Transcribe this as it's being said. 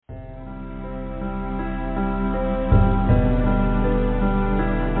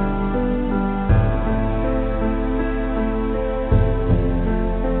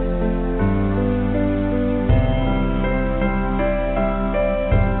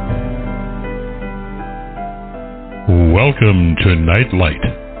Welcome to Nightlight.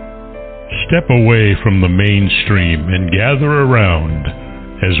 Step away from the mainstream and gather around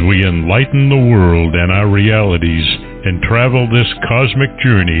as we enlighten the world and our realities and travel this cosmic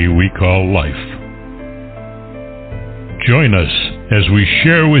journey we call life. Join us as we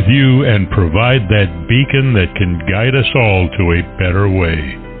share with you and provide that beacon that can guide us all to a better way.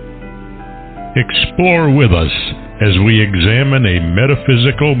 Explore with us as we examine a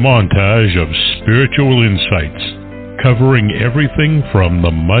metaphysical montage of spiritual insights, covering everything from the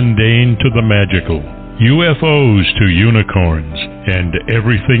mundane to the magical, UFOs to unicorns, and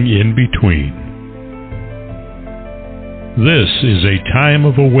everything in between. This is a time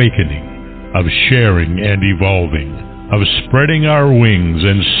of awakening, of sharing and evolving, of spreading our wings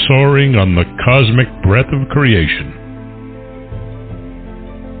and soaring on the cosmic breath of creation.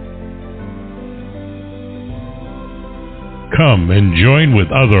 Come and join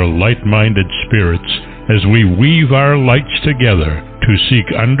with other light-minded spirits as we weave our lights together to seek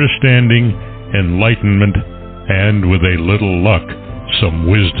understanding, enlightenment, and with a little luck, some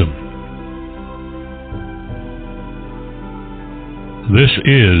wisdom. This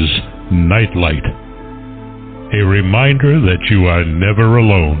is Nightlight, a reminder that you are never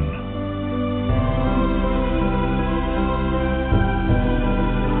alone.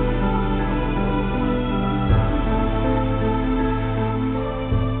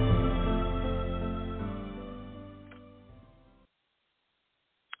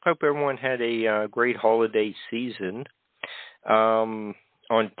 Hope everyone had a great holiday season. On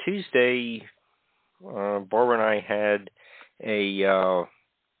Tuesday, Barbara and I had I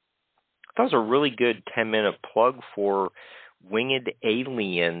thought it was a really good 10-minute plug for Winged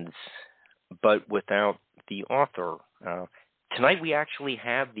Aliens, but without the author. Tonight we actually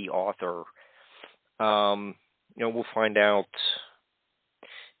have the author. We'll find out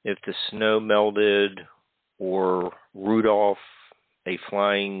if the snow melted or Rudolph, a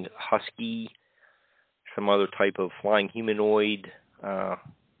flying husky, some other type of flying humanoid,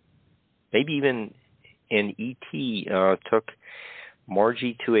 maybe even an ET took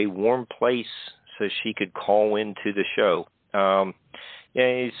Margie to a warm place so she could call into the show.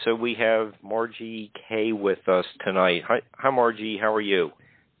 So we have Margie Kay with us tonight. Hi, Margie. How are you?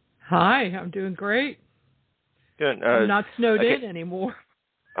 Hi, I'm doing great. Good. I'm not snowed in anymore.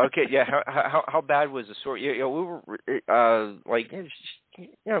 Okay, yeah. How bad was the story? We were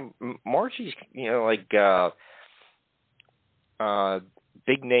Margie's,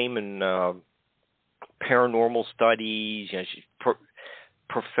 big name in paranormal studies. She's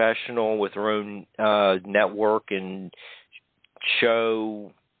professional with her own network and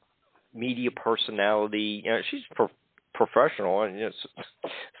show, media personality. She's professional, and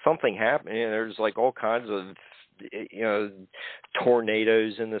something happened. There's all kinds of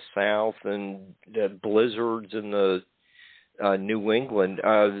tornadoes in the south and the blizzards in the New England.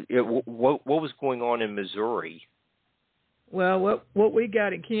 What was going on in Missouri? Well, what we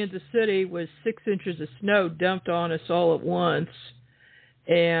got in Kansas City was 6 inches of snow dumped on us all at once,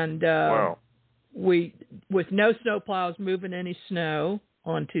 and wow. We, with no snowplows moving any snow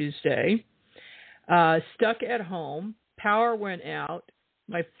on Tuesday, stuck at home. Power went out.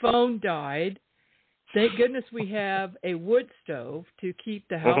 My phone died. Thank goodness we have a wood stove to keep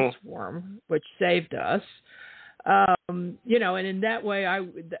the house warm, which saved us. And in that way,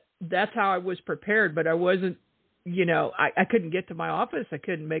 that's how I was prepared. But I wasn't, I couldn't get to my office. I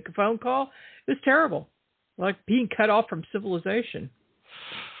couldn't make a phone call. It was terrible, like being cut off from civilization.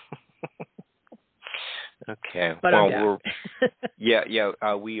 Okay. But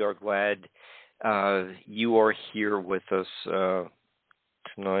we are glad you are here with us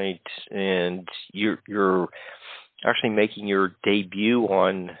tonight, and you're actually making your debut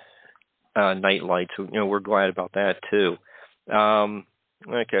on Nightlight, so we're glad about that too.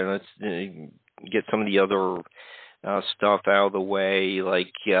 Okay, let's get some of the other stuff out of the way.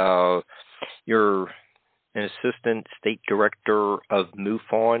 You're an assistant state director of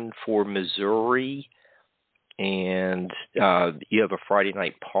MUFON for Missouri, and you have a Friday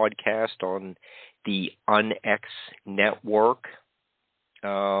night podcast on the UNX network.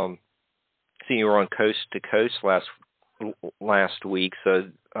 So you were on Coast to Coast last week,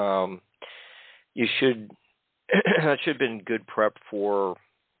 so you should that should have been good prep for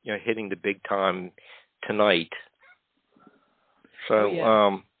hitting the big time tonight.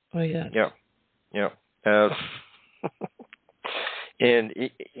 So and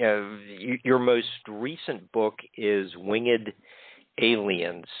your most recent book is Winged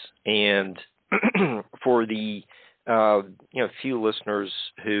Aliens, and for the few listeners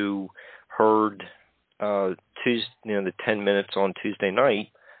who heard Tuesday, the 10 minutes on Tuesday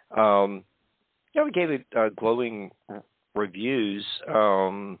night, we gave a glowing reviews.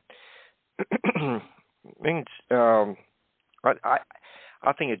 I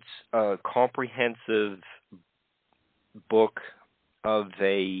think it's a comprehensive book of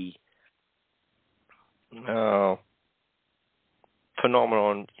a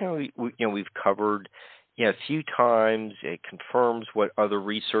phenomenon. We've covered a few times. It confirms what other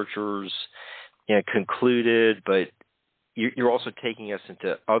researchers concluded, but you're also taking us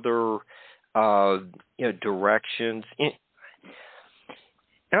into other directions. And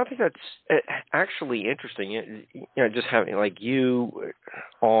I think that's actually interesting. Just having like you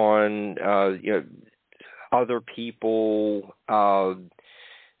on, other people.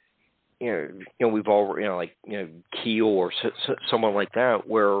 We've all, like Keel or someone like that,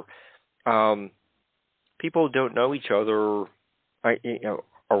 where people who don't know each other,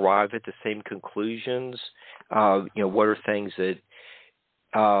 arrive at the same conclusions. What are things that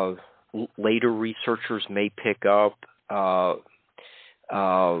later researchers may pick up?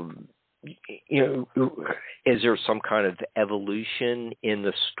 Is there some kind of evolution in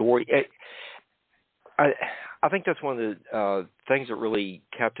the story? I think that's one of the things that really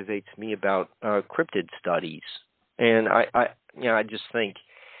captivates me about cryptid studies, and I just think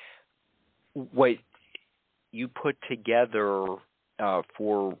what you put together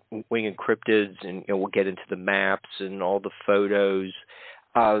for winged cryptids, and we'll get into the maps and all the photos.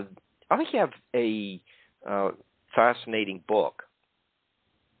 I think you have a fascinating book.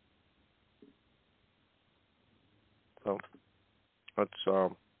 So that's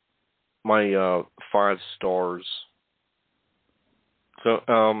my 5 stars.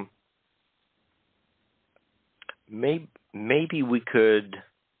 So maybe we could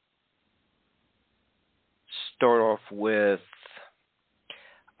start off with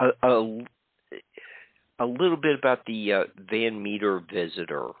a little bit about the Van Meter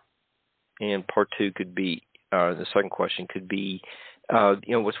visitor, and part 2 could be the second question could be,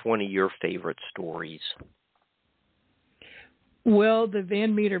 what's one of your favorite stories? Well, the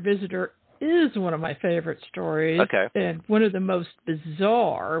Van Meter visitor is one of my favorite stories, and one of the most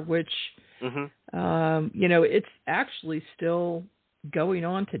bizarre, which, it's actually still going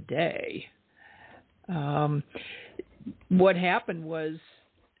on today. What happened was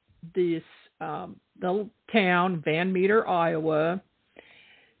this little town, Van Meter, Iowa,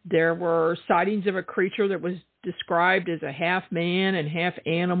 there were sightings of a creature that was described as a half man and half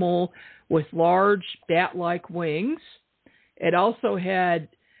animal with large bat-like wings. It also had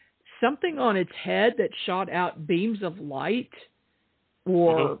something on its head that shot out beams of light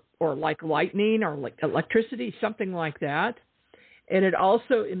or like lightning or like electricity, something like that. And it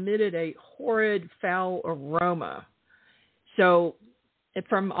also emitted a horrid foul aroma. So in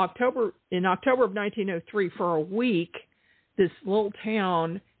October of 1903, for a week, this little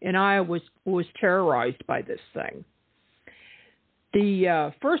town in Iowa was terrorized by this thing.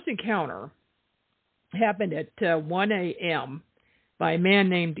 The first encounter happened at 1 a.m. by a man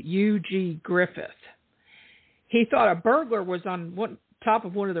named U.G. Griffith. He thought a burglar was on top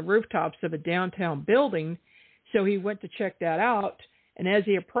of one of the rooftops of a downtown building, so he went to check that out, and as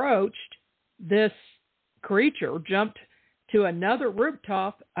he approached, this creature jumped to another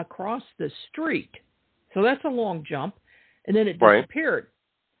rooftop across the street. So that's a long jump, and then it disappeared.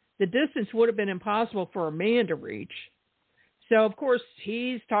 The distance would have been impossible for a man to reach. So, of course,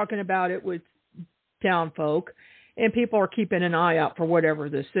 he's talking about it with town folk, and people are keeping an eye out for whatever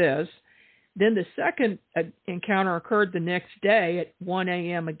this is. Then the second encounter occurred the next day at 1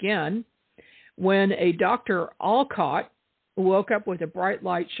 a.m. again, when a Dr. Alcott woke up with a bright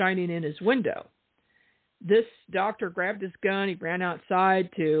light shining in his window. This doctor grabbed his gun, he ran outside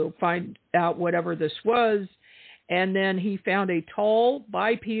to find out whatever this was, and then he found a tall,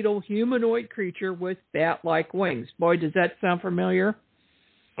 bipedal, humanoid creature with bat-like wings. Boy, does that sound familiar?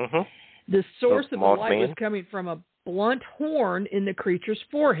 Mm-hmm. The source of the light was coming from a blunt horn in the creature's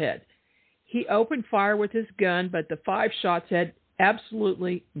forehead. He opened fire with his gun, but the 5 shots had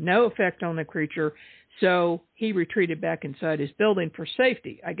absolutely no effect on the creature, so he retreated back inside his building for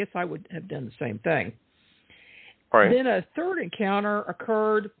safety. I guess I would have done the same thing. Right. Then a third encounter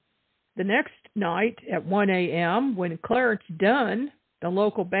occurred the next night at 1 a.m. when Clarence Dunn, the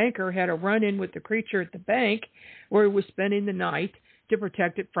local banker, had a run-in with the creature at the bank where he was spending the night to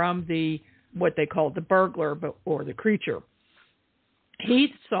protect it from what they called the burglar or the creature.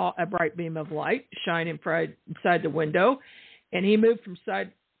 He saw a bright beam of light shine inside the window, and he moved from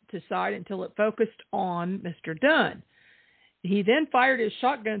side to side until it focused on Mr. Dunn. He then fired his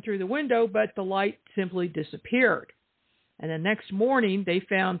shotgun through the window, but the light simply disappeared. And the next morning, they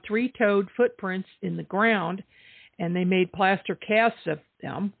found 3-toed footprints in the ground, and they made plaster casts of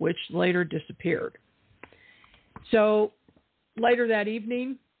them, which later disappeared. So Later that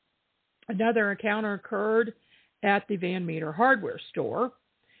evening, another encounter occurred at the Van Meter hardware store,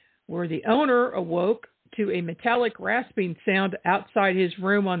 where the owner awoke to a metallic rasping sound outside his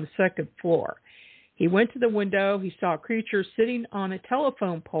room on the second floor. He went to the window. He saw a creature sitting on a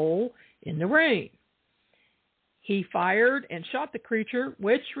telephone pole in the rain. He fired and shot the creature,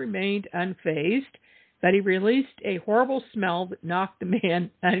 which remained unfazed, but he released a horrible smell that knocked the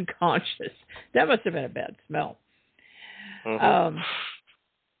man unconscious. That must have been a bad smell. Mm-hmm.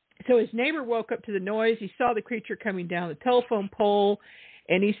 So his neighbor woke up to the noise. He saw the creature coming down the telephone pole,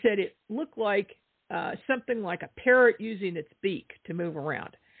 and he said it looked like something like a parrot using its beak to move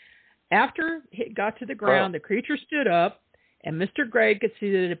around. After it got to the ground, the creature stood up, and Mr. Gray could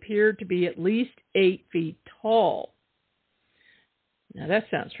see that it appeared to be at least 8 feet tall. Now that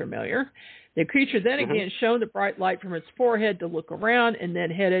sounds familiar. The creature then again shone the bright light from its forehead to look around and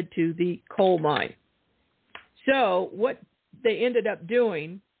then headed to the coal mine. So what they ended up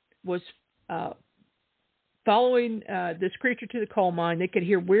doing was following this creature to the coal mine. They could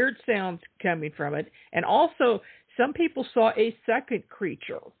hear weird sounds coming from it. And also some people saw a second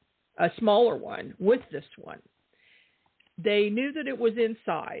creature, a smaller one, with this one. They knew that it was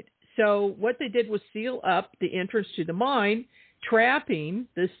inside. So what they did was seal up the entrance to the mine, trapping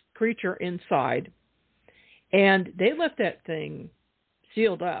this creature inside. And they left that thing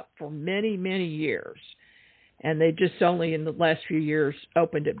sealed up for many, many years. And they just only in the last few years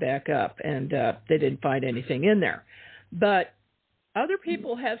opened it back up, and they didn't find anything in there. But other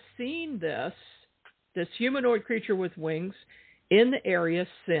people have seen this humanoid creature with wings in the area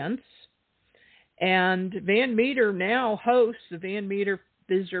since. And Van Meter now hosts the Van Meter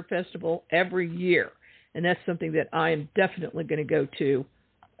Visitor Festival every year. And that's something that I am definitely going to go to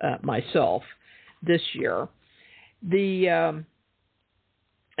myself this year. And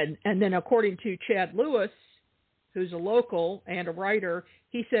then according to Chad Lewis, who's a local and a writer,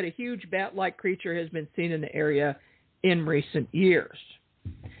 he said a huge bat-like creature has been seen in the area in recent years.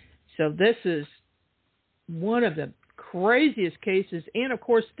 So this is one of the craziest cases. And, of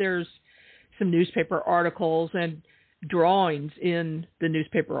course, there's some newspaper articles and drawings in the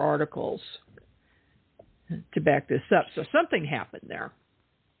newspaper articles to back this up. So something happened there.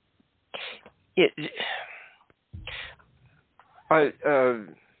 I've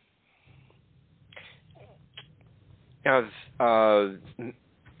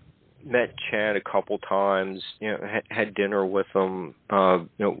met Chad a couple times. Had dinner with him.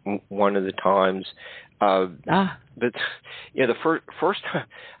 One of the times. But the first time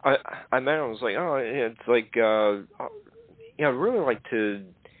I met him, I was like, it's like I'd really like to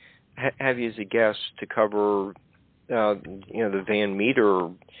have you as a guest to cover the Van Meter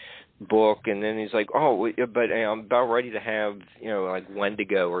book. And then he's like, but I'm about ready to have like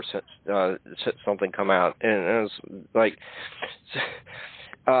Wendigo or something come out. And I was like,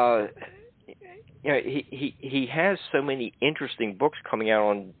 he has so many interesting books coming out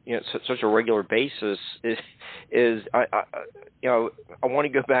on such a regular basis. I want to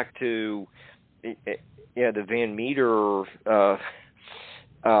go back to the Van Meter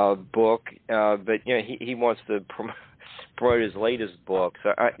book, but he wants to promote his latest book.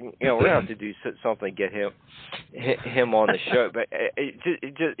 So we're gonna have to do something to get him on the show. But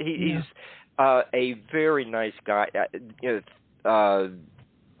he's a very nice guy.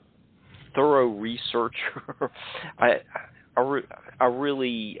 Thorough researcher. I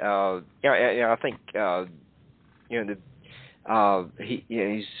really I think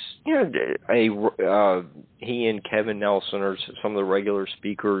he and Kevin Nelson are some of the regular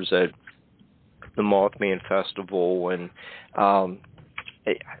speakers at the Mothman Festival, and I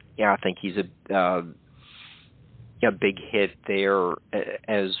think he's a big hit there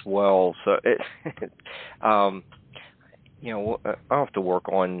as well. So I'll have to work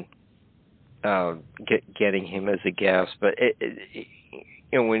on getting him as a guest. But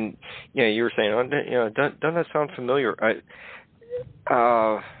when you were saying, doesn't that sound familiar?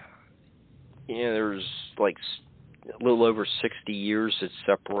 There's like a little over 60 years that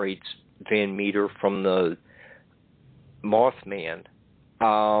separates Van Meter from the Mothman.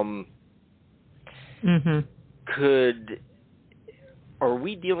 Are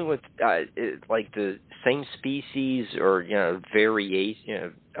we dealing with like the same species or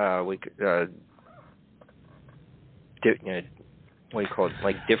variation? What do you call it?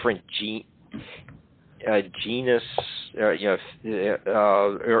 Like different genus, and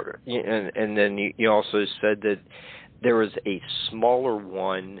then you also said that there was a smaller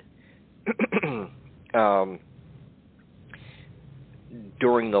one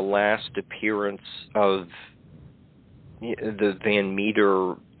during the last appearance of the Van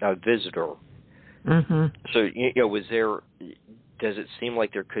Meter visitor. Mm-hmm. So, was there? Does it seem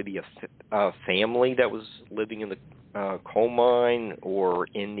like there could be a family that was living in the coal mine or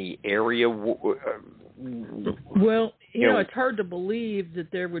in the area? Well, it's hard to believe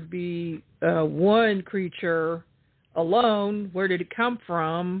that there would be one creature alone. Where did it come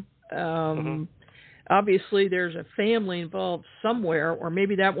from? Obviously, there's a family involved somewhere, or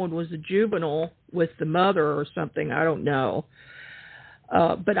maybe that one was a juvenile with the mother or something. I don't know.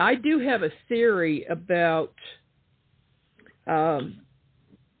 But I do have a theory about,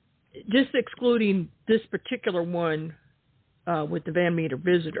 just excluding this particular one with the Van Meter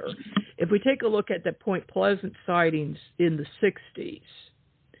visitor. If we take a look at the Point Pleasant sightings in the 60s,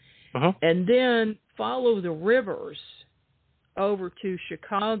 and then follow the rivers over to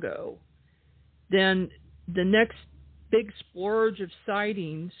Chicago, then the next big splurge of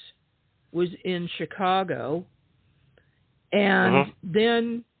sightings was in Chicago. And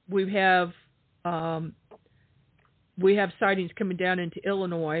then we have sightings coming down into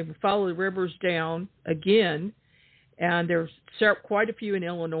Illinois. We follow the rivers down again, and there's quite a few in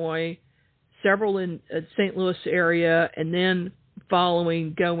Illinois, several in the St. Louis area, and then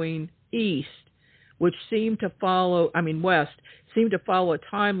going east, which west, seemed to follow a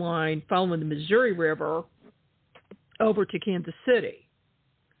timeline following the Missouri River over to Kansas City.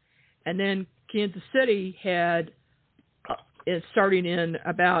 And then Kansas City had, starting in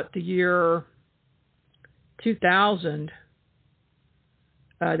about the year 2000,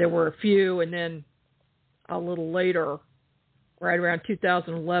 there were a few, and then a little later, right around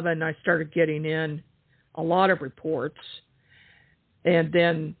 2011, I started getting in a lot of reports, and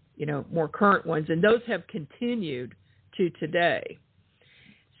then, more current ones, and those have continued to today.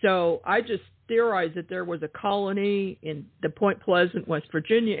 So I just theorized that there was a colony in the Point Pleasant, West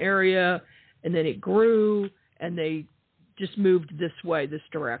Virginia area, and then it grew, and they just moved this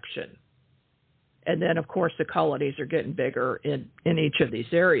direction. And then, of course, the colonies are getting bigger in each of these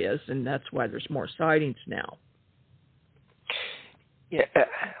areas, and that's why there's more sightings now. Yeah,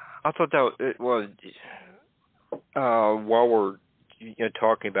 I thought that it was, while we're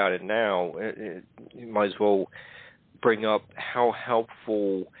talking about it now, you might as well bring up how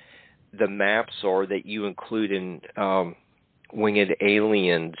helpful the maps are that you include in Winged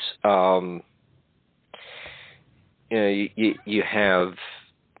Aliens. You have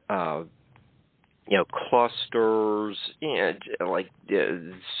clusters, like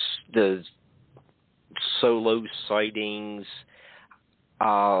the solo sightings.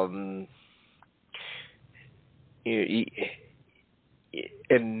 It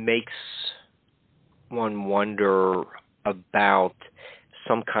makes one wonder about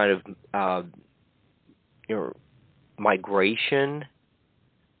some kind of migration.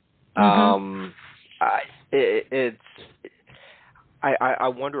 I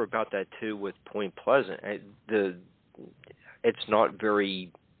wonder about that too with Point Pleasant. It's not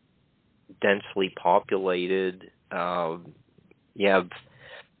very densely populated. You have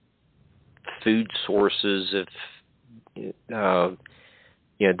food sources if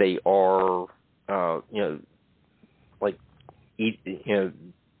they are like eat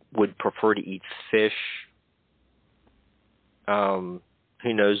would prefer to eat fish. Who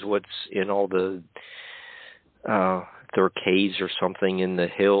knows what's in all the there are caves or something in the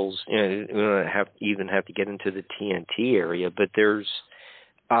hills. We don't have to get into the TNT area, but there's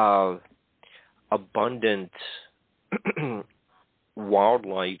abundant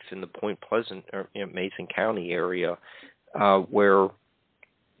wildlife in the Point Pleasant or Mason County area where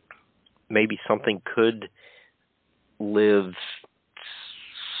maybe something could live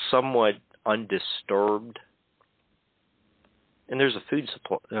somewhat undisturbed. And there's a food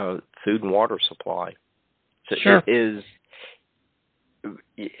and water supply. So sure. It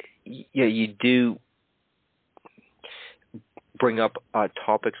is, you do bring up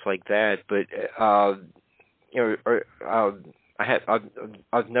topics like that, but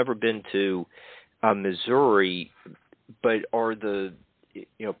I've never been to Missouri, but are the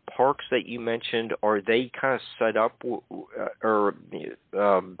parks that you mentioned, are they kind of set up, or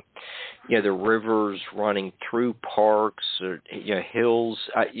the rivers running through parks or hills?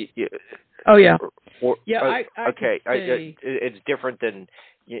 Oh yeah. I okay. It's different than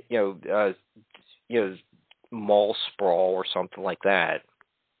mall sprawl or something like that.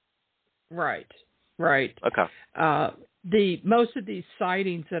 Right. Okay. Most of these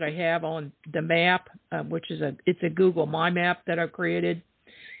sightings that I have on the map, which is it's a Google My Map that I've created,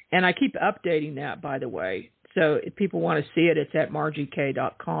 and I keep updating that, by the way. So if people want to see it, it's at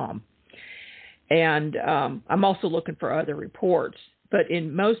margiek.com. And I'm also looking for other reports. But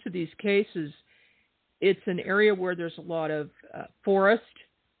in most of these cases, it's an area where there's a lot of forest,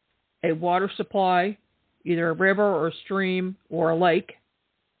 a water supply, either a river or a stream or a lake.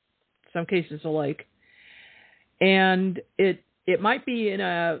 In some cases, a lake. And it might be in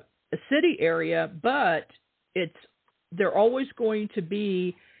a city area, but they're always going to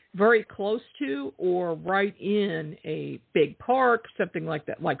be very close to or right in a big park, something like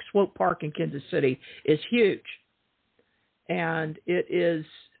that. Like Swope Park in Kansas City is huge, and it's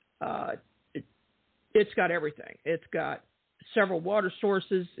got everything. It's got several water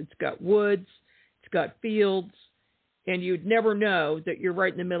sources. It's got woods. It's got fields, and you'd never know that you're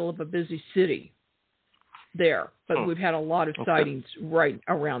right in the middle of a busy city there. But we've had a lot of sightings right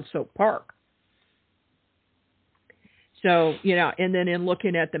around Swope Park. So, and then in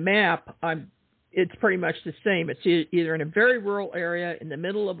looking at the map, it's pretty much the same. It's either in a very rural area, in the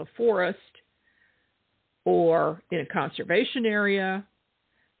middle of a forest, or in a conservation area,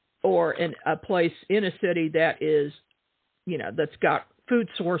 or in a place in a city that is, that's got food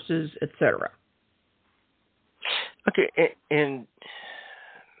sources, etc. Okay, and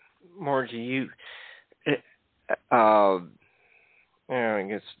Margie, I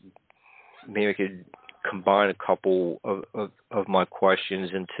guess maybe I could combine a couple of my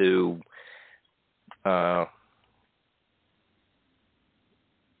questions into some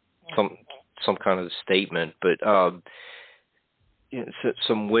kind of statement, but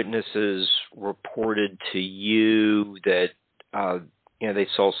some witnesses reported to you that they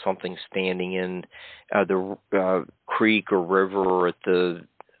saw something standing in the creek or river at the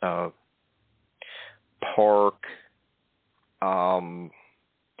park.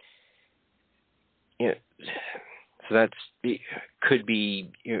 So could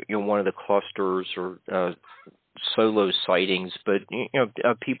be one of the clusters or solo sightings, but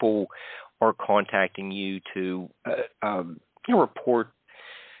people are contacting you to report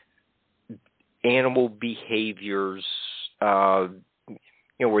animal behaviors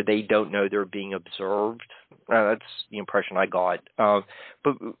where they don't know they're being observed. That's the impression I got.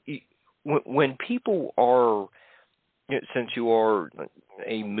 But when people are, since you are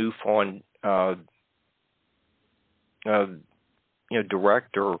a MUFON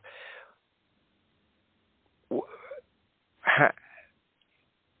director,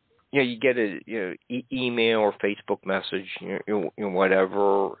 you get a email or Facebook message,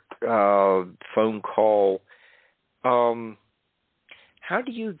 whatever, phone call. How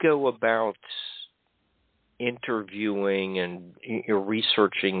do you go about interviewing and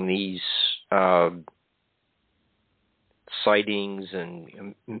researching these sightings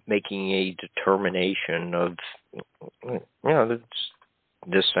and making a determination of,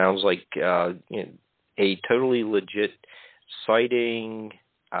 this sounds like a totally legit sighting.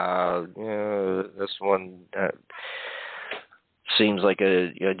 This one seems like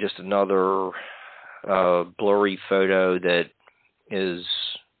just another blurry photo that is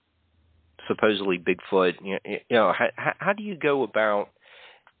supposedly Bigfoot. How do you go about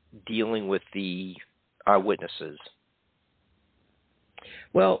dealing with the eyewitnesses?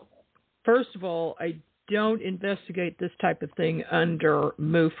 Well, first of all, I don't investigate this type of thing under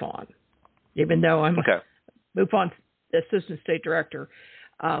MUFON, even though I'm MUFON Assistant State Director.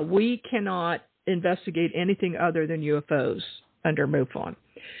 We cannot investigate anything other than UFOs under MUFON.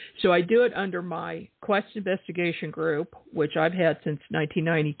 So I do it under my Quest Investigation Group, which I've had since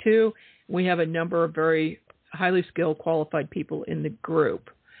 1992. We have a number of very highly skilled, qualified people in the group.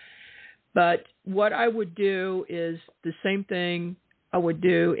 But what I would do is the same thing I would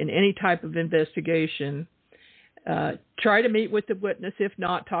do in any type of investigation. Try to meet with the witness. If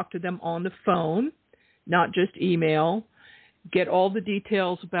not, talk to them on the phone, not just email. Get all the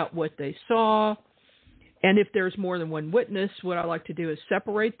details about what they saw. And if there's more than one witness, what I like to do is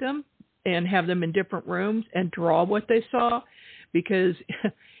separate them and have them in different rooms and draw what they saw. Because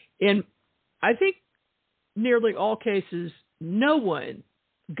in, I think, nearly all cases, no one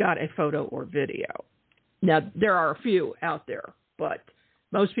got a photo or video. Now, there are a few out there, but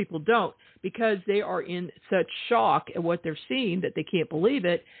most people don't, because they are in such shock at what they're seeing that they can't believe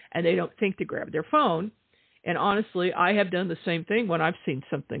it, and they don't think to grab their phone. And honestly, I have done the same thing when I've seen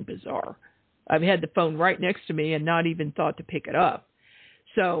something bizarre. I've had the phone right next to me and not even thought to pick it up.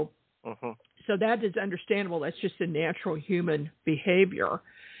 So that is understandable. That's just a natural human behavior.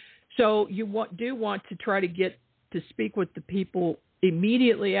 So you do want to try to get to speak with the people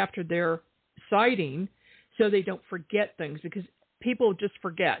immediately after their sighting so they don't forget things, because people just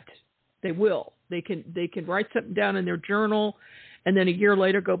forget. They will. They can write something down in their journal and then a year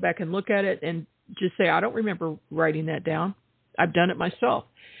later go back and look at it and just say, I don't remember writing that down. I've done it myself.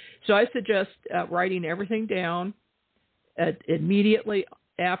 So I suggest writing everything down immediately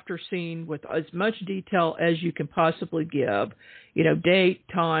after scene with as much detail as you can possibly give. You know, date,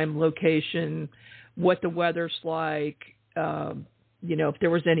 time, location, what the weather's like, you know, if there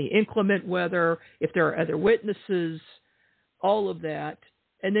was any inclement weather, if there are other witnesses, all of that.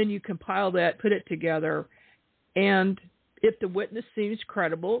 And then you compile that, put it together, and if the witness seems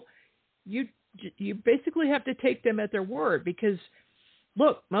credible, you basically have to take them at their word, because,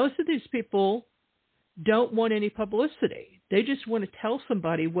 look, most of these people don't want any publicity. They just want to tell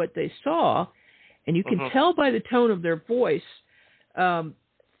somebody what they saw, and you can tell by the tone of their voice. I'm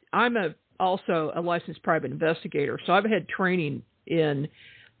also a licensed private investigator, so I've had training in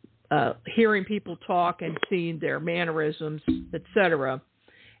hearing people talk and seeing their mannerisms, etc.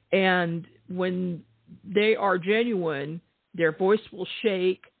 And when they are genuine, their voice will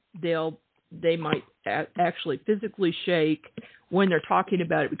shake. They might actually physically shake when they're talking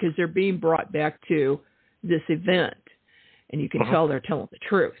about it, because they're being brought back to this event, and you can tell they're telling the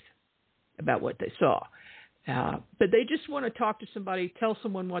truth about what they saw. But they just want to talk to somebody, tell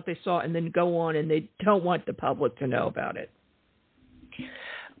someone what they saw, and then go on, and they don't want the public to know about it.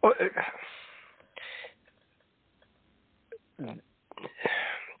 Well,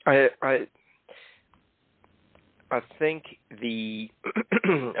 I think the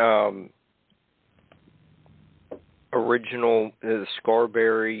original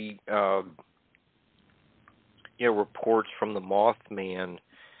Scarberry reports from the Mothman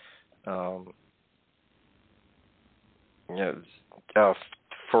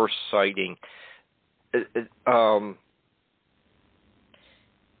first sighting,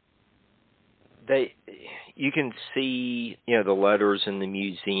 you can see the letters in the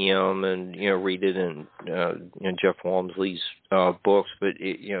museum and read it in Jeff Walmsley's books, but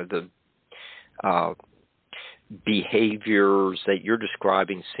the behaviors that you're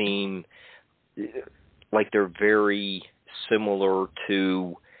describing seem like they're very similar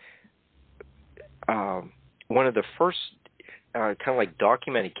to one of the first kind of like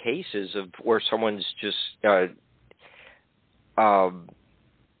documented cases of where someone's just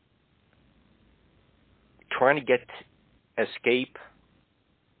trying to escape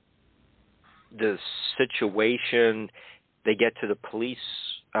the situation. They get to the police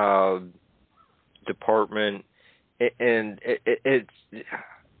department, and it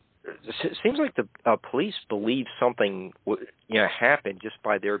seems like the police believe something happened just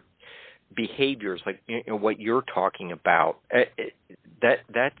by their behaviors, like what you're talking about.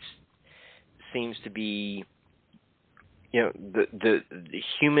 That seems to be the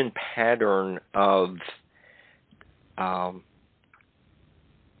human pattern of a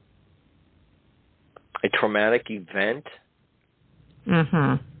traumatic event.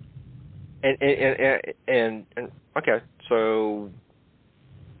 Mm-hmm. And okay, so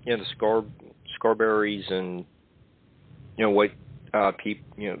the Scarberries and what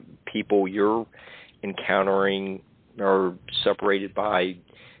people you're encountering are separated by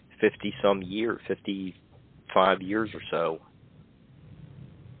 55 years or so.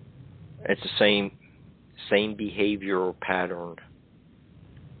 It's the same behavioral pattern.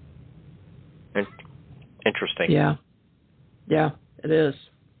 Interesting. Yeah, it is.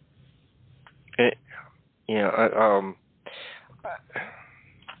 I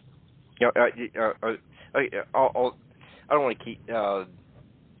don't want to keep go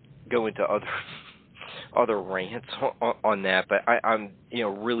into other rants on that, but I'm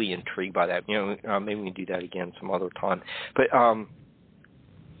really intrigued by that. Maybe we can do that again some other time. But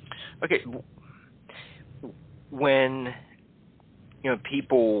okay, when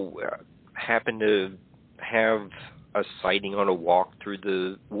people happen to have a sighting on a walk through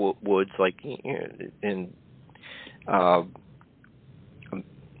the woods, like in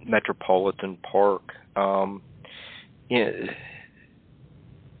Metropolitan Park,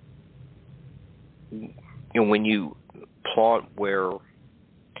 when you plot where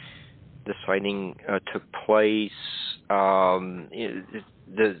the sighting took place, some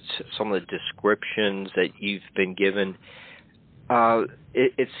of the descriptions that you've been given,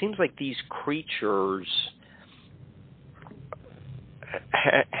 it seems like these creatures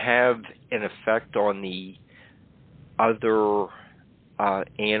have an effect on the other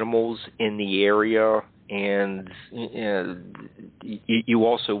animals in the area, and you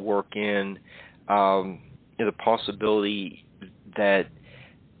also work in the possibility that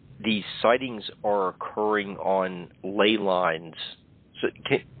these sightings are occurring on ley lines. So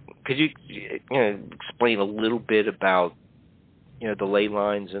could you explain a little bit about the ley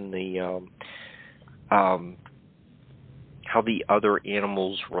lines and the how the other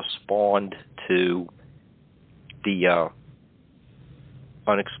animals respond to the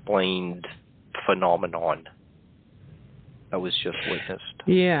unexplained phenomenon that was just witnessed?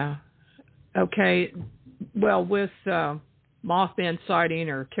 Yeah. Okay. Well, with Mothman sighting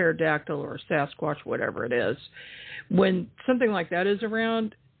or pterodactyl or Sasquatch, whatever it is, when something like that is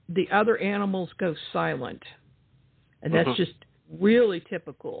around, the other animals go silent. And that's just really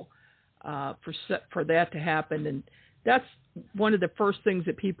typical for that to happen. And that's one of the first things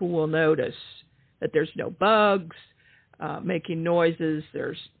that people will notice, that there's no bugs making noises,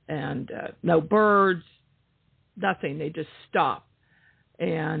 and no birds, nothing. They just stop.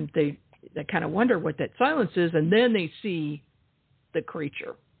 And they kind of wonder what that silence is, and then they see the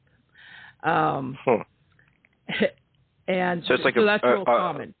creature. And so it's like that's real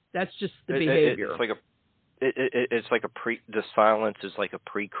common. That's just the behavior. It's like the silence is like a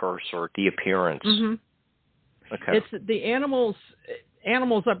precursor, the appearance. Mm-hmm. Okay. It's the animals.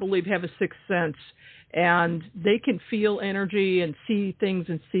 Animals, I believe, have a sixth sense, and they can feel energy and see things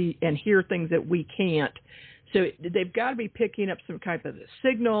and hear things that we can't. So they've got to be picking up some kind of a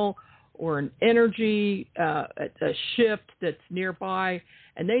signal or an energy, a shift that's nearby,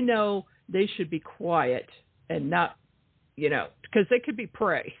 and they know they should be quiet and not, because they could be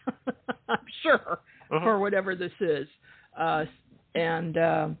prey, I'm sure, for whatever this is. They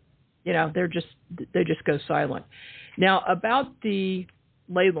just go silent. Now, about the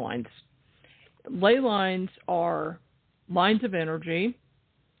ley lines. Ley lines are lines of energy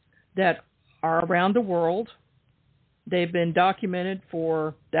that are around the world. They've been documented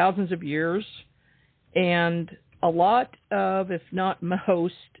for thousands of years, and a lot of, if not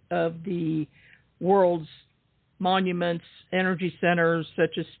most, of the world's monuments, energy centers,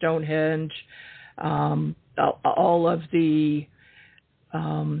 such as Stonehenge, all of the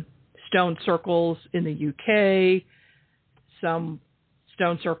stone circles in the UK, some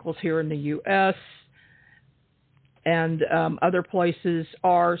stone circles here in the US, and other places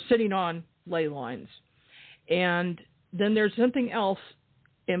are sitting on ley lines. And then there's something else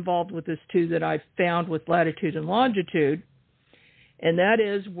involved with this too that I've found with latitude and longitude, and that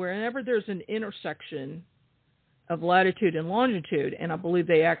is whenever there's an intersection of latitude and longitude, and I believe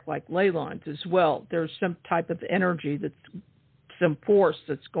they act like ley lines as well, there's some type of energy, some force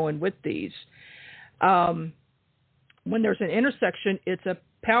that's going with these. When there's an intersection, it's a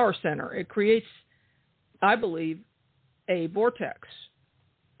power center. It creates, I believe, a vortex.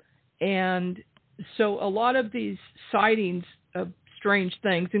 And so a lot of these sightings of strange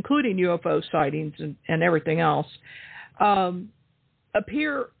things, including UFO sightings and everything else,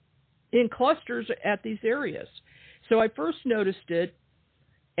 appear in clusters at these areas. So I first noticed it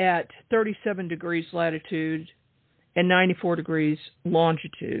at 37 degrees latitude and 94 degrees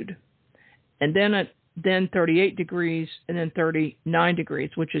longitude, and then 38 degrees and then 39 degrees,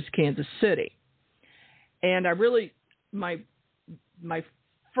 which is Kansas City. And my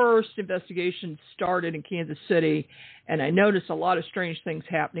first investigation started in Kansas City, and I noticed a lot of strange things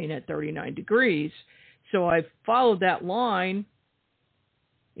happening at 39 degrees. So I followed that line,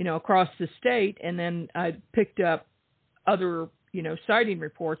 across the state, and then I picked up other, sighting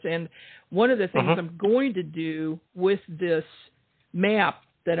reports. And one of the things I'm going to do with this map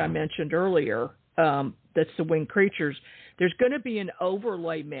that I mentioned earlier, that's the winged creatures, there's going to be an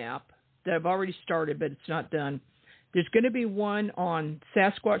overlay map that I've already started, but it's not done. There's going to be one on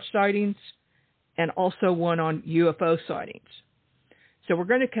Sasquatch sightings and also one on UFO sightings. So we're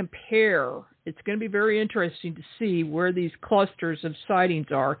going to compare. It's going to be very interesting to see where these clusters of sightings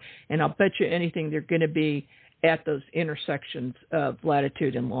are, and I'll bet you anything they're going to be at those intersections of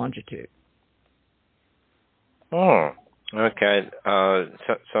latitude and longitude. Oh, okay.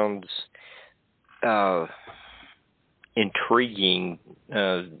 Sounds intriguing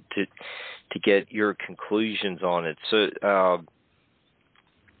to get your conclusions on it. So,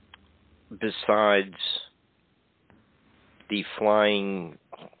 besides the flying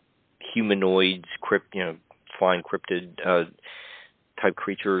humanoids, flying cryptid type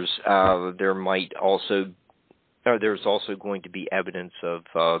creatures, there's also going to be evidence of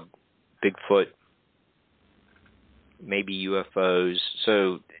Bigfoot, maybe UFOs.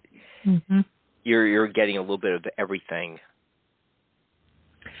 So you're getting a little bit of everything.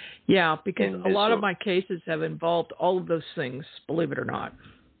 Yeah, because a lot of my cases have involved all of those things, believe it or not.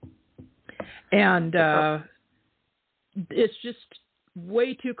 And it's just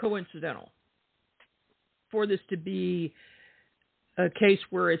way too coincidental for this to be a case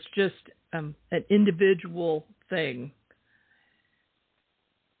where it's just an individual thing.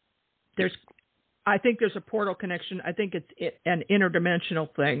 I think there's a portal connection. I think it's an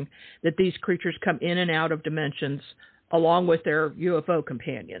interdimensional thing, that these creatures come in and out of dimensions along with their UFO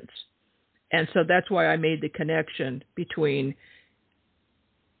companions. And so that's why I made the connection between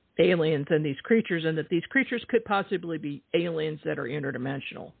aliens and these creatures, and that these creatures could possibly be aliens that are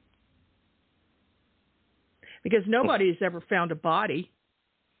interdimensional. Because nobody's ever found a body.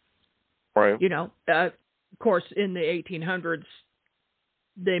 Right. You know, of course, in the 1800s,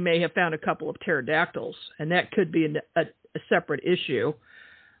 they may have found a couple of pterodactyls, and that could be a separate issue,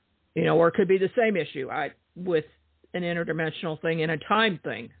 you know, or it could be the same issue with an interdimensional thing and a time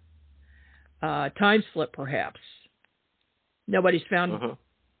thing, time slip perhaps. Nobody's found,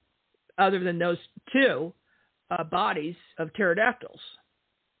 other than those two, bodies of pterodactyls.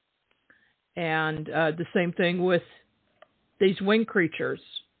 And the same thing with these winged creatures.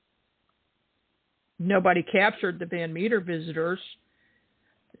 Nobody captured the Van Meter visitors.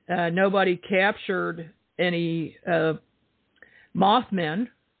 Nobody captured any Mothmen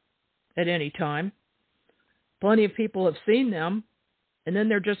at any time. Plenty of people have seen them, and then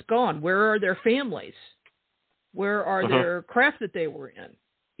they're just gone. Where are their families? Where are their craft that they were in?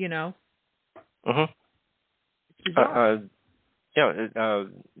 You know? It's bizarre.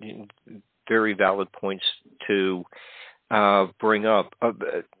 Very valid points to bring up.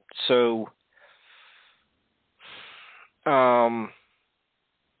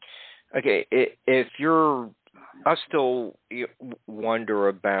 Okay, I still wonder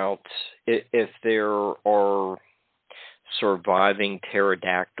about if there are surviving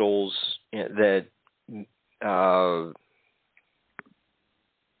pterodactyls that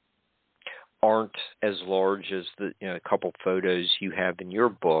aren't as large as the couple photos you have in your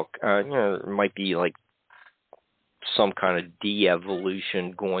book. There might be like some kind of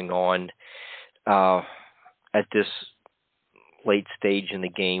de-evolution going on at this late stage in the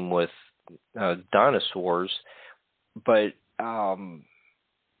game with dinosaurs, but I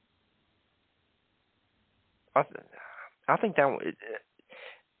think that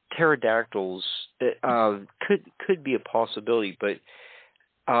pterodactyls could be a possibility, but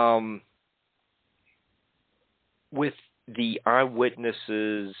with the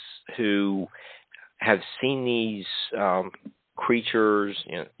eyewitnesses who have seen these creatures,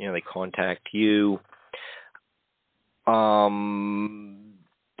 they contact you.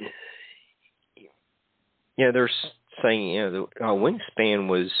 They're saying the wingspan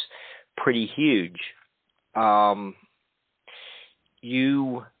was pretty huge.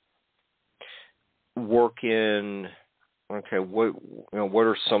 You work in what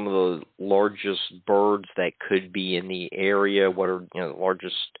are some of the largest birds that could be in the area? What are the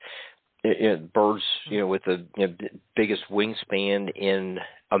largest birds with the biggest wingspan in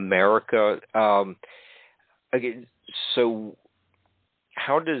America? Okay, so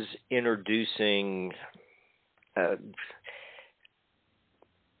how does introducing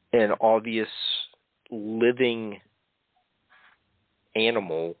an obvious living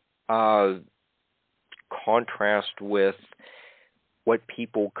animal contrast with what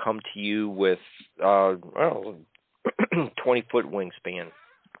people come to you with 20-foot wingspan?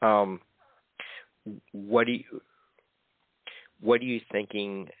 What are you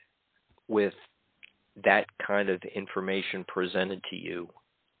thinking with that kind of information presented to you?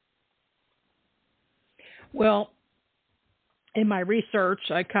 Well, in my research,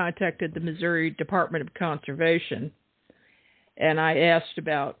 I contacted the Missouri Department of Conservation, and I asked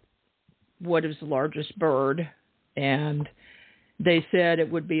about what is the largest bird, and they said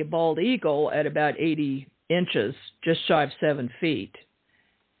it would be a bald eagle at about 80 inches, just shy of 7 feet.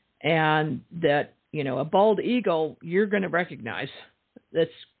 And that, a bald eagle, you're going to recognize.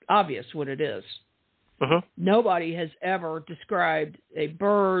 That's obvious what it is. Nobody has ever described a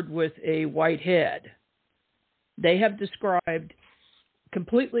bird with a white head. They have described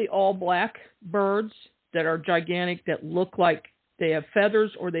completely all black birds that are gigantic, that look like they have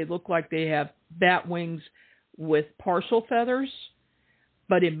feathers, or they look like they have bat wings with partial feathers.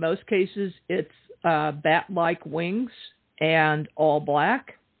 But in most cases, it's bat-like wings and all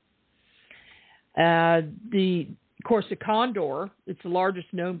black. Of course, the condor, it's the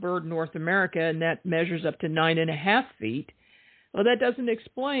largest known bird in North America, and that measures up to 9.5 feet. Well, that doesn't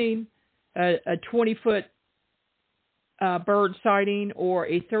explain a 20-foot bird sighting or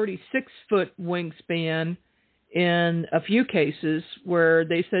a 36-foot wingspan in a few cases where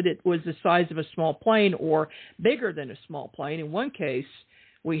they said it was the size of a small plane or bigger than a small plane. In one case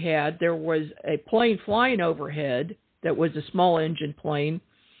there was a plane flying overhead that was a small engine plane,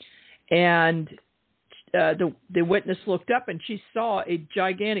 and the witness looked up and she saw a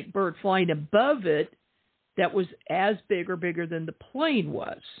gigantic bird flying above it that was as big or bigger than the plane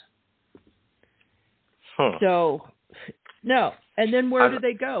was. So, no. And then where do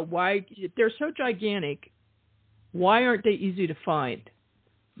they go? Why, if they're so gigantic, why aren't they easy to find?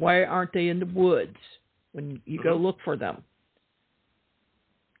 Why aren't they in the woods when you go look for them?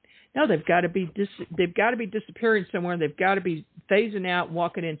 No, they've got to be disappearing somewhere. They've got to be phasing out,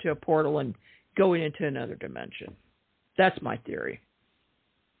 walking into a portal, and going into another dimension. That's my theory.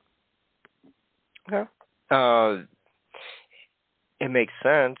 Okay. It makes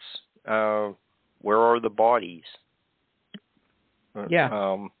sense. Where are the bodies?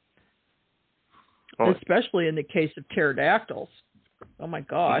 Yeah. Especially in the case of pterodactyls. Oh my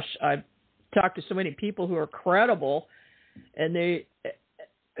gosh, I've talked to so many people who are credible, and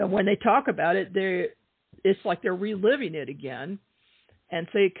when they talk about it, it's like they're reliving it again, and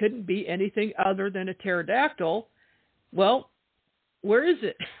say it couldn't be anything other than a pterodactyl. Well, where is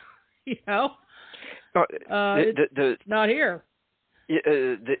it? It's not here.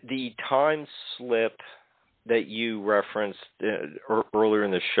 The time slip that you referenced earlier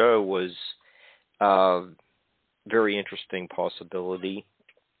in the show was very interesting possibility.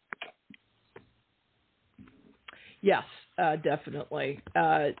 Yes, definitely.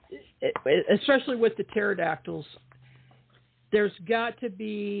 Especially with the pterodactyls, there's got to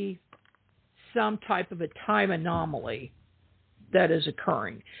be some type of a time anomaly that is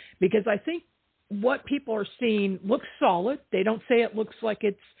occurring, because I think what people are seeing looks solid. They don't say it looks like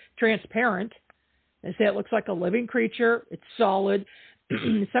it's transparent. They say it looks like a living creature. It's solid.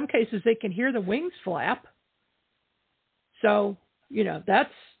 In some cases, they can hear the wings flap. So,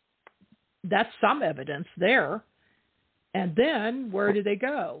 that's some evidence there. And then where do they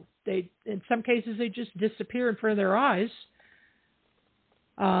go? In some cases, they just disappear in front of their eyes.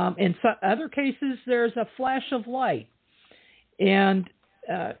 In some other cases, there's a flash of light. And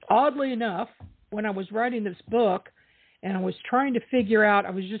oddly enough, when I was writing this book and I was trying to figure out,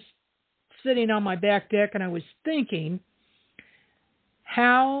 I was just sitting on my back deck and I was thinking,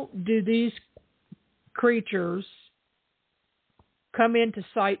 how do these creatures come into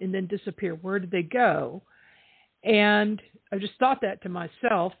sight and then disappear? Where do they go? And I just thought that to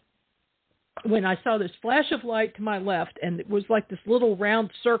myself when I saw this flash of light to my left, and it was like this little round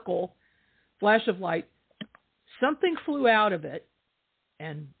circle flash of light. Something flew out of it,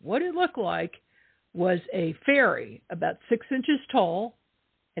 and what it looked like was a fairy about 6 inches tall,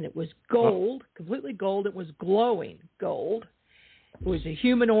 and it was gold, completely gold. It was glowing gold. It was a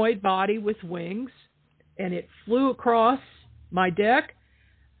humanoid body with wings, and it flew across my deck.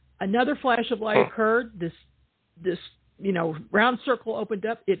 Another flash of light occurred. This round circle opened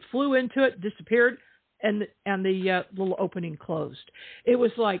up. It flew into it, disappeared, and the little opening closed. It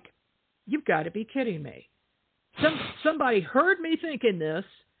was like, you've got to be kidding me. Somebody heard me thinking this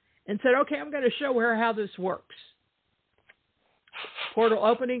and said, okay, I'm going to show her how this works. Portal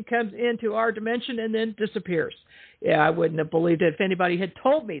opening, comes into our dimension, and then disappears. Yeah, I wouldn't have believed it if anybody had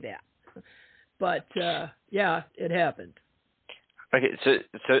told me that. But, yeah, it happened. Okay, so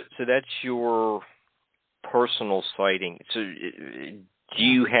that's your personal sighting. So do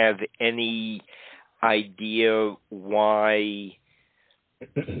you have any idea why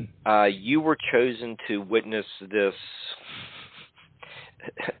you were chosen to witness this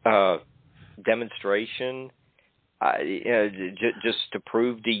demonstration? Just to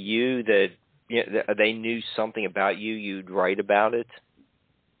prove to you that they knew something about you, you'd write about it?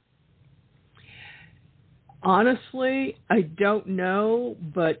 Honestly, I don't know,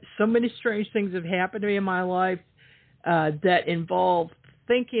 but so many strange things have happened to me in my life that involve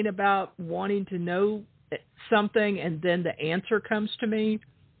thinking about wanting to know something, and then the answer comes to me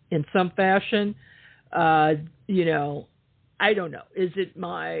in some fashion. I don't know. Is it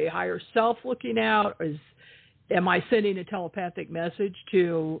my higher self looking out? Am I sending a telepathic message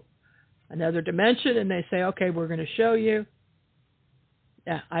to another dimension, and they say, okay, we're going to show you?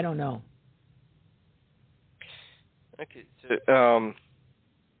 Yeah, I don't know. Okay, so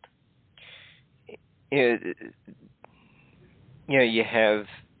you have.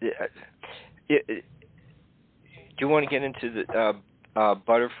 Do you want to get into the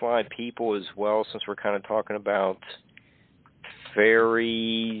butterfly people as well, since we're kind of talking about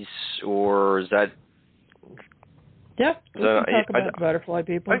fairies, or is that? Yeah, we can talk about butterfly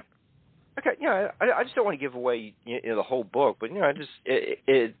people. Okay, yeah, I just don't want to give away the whole book, but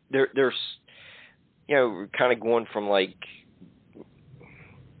there's kind of going from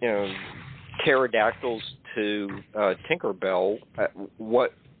pterodactyls to Tinkerbell.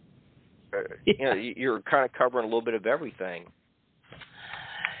 You're kind of covering a little bit of everything.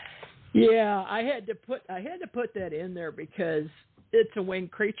 Yeah, I had to put that in there because it's a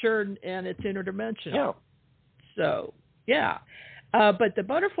winged creature and it's interdimensional. Yeah. So, yeah. But the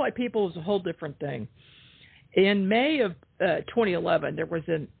butterfly people is a whole different thing. In May of 2011, there was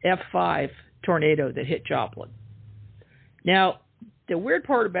an F5 tornado that hit Joplin. Now, the weird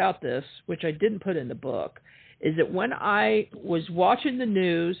part about this, which I didn't put in the book, is that when I was watching the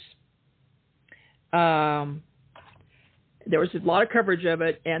news There was a lot of coverage of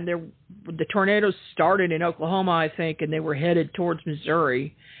it, and the tornadoes started in Oklahoma, I think, and they were headed towards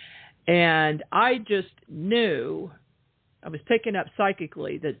Missouri. And I just knew, I was picking up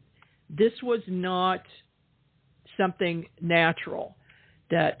psychically, that this was not something natural,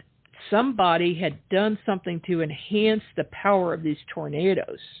 that somebody had done something to enhance the power of these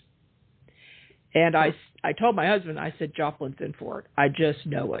tornadoes. And I told my husband, I said, Joplin's in for it. I just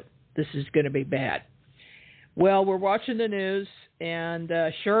know it. This is going to be bad. Well, we're watching the news, and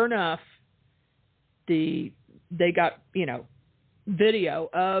sure enough, they got, video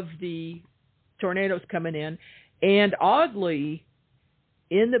of the tornadoes coming in. And oddly,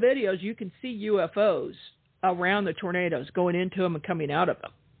 in the videos, you can see UFOs around the tornadoes, going into them and coming out of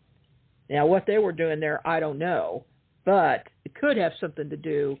them. Now, what they were doing there, I don't know, but it could have something to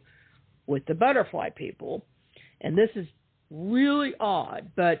do with the butterfly people. And this is really odd,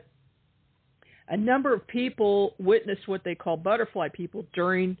 but a number of people witnessed what they call butterfly people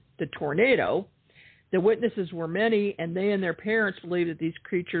during the tornado. The witnesses were many, and they and their parents believe that these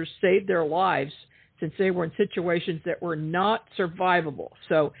creatures saved their lives since they were in situations that were not survivable.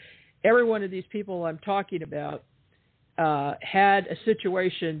 So every one of these people I'm talking about had a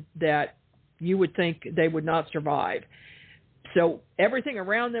situation that you would think they would not survive. So everything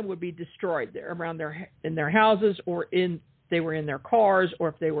around them would be destroyed there, in their houses, or they were in their cars, or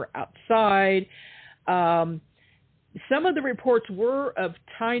if they were outside. Some of the reports were of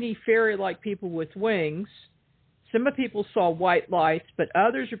tiny fairy-like people with wings. Some of the people saw white lights, but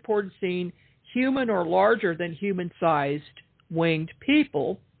others reported seeing human or larger than human-sized winged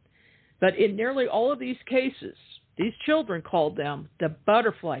people. But in nearly all of these cases, these children called them the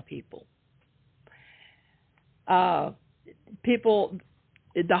butterfly people. The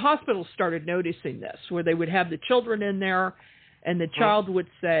hospital started noticing this, where they would have the children in there, and the child would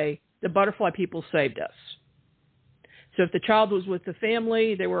say, the butterfly people saved us. So if the child was with the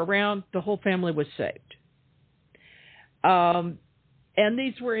family, they were around, the whole family was saved. And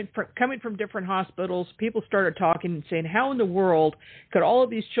these were coming from different hospitals. People started talking and saying, how in the world could all of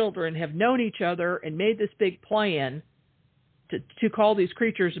these children have known each other and made this big plan to call these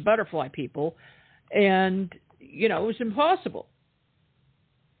creatures butterfly people? And, it was impossible.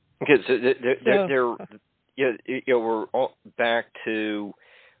 Okay, so we're all back to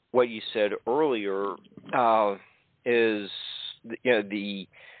what you said earlier. Is the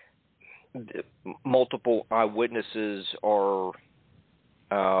multiple eyewitnesses are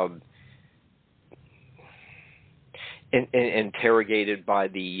interrogated by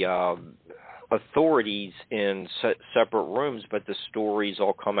the authorities in separate rooms, but the stories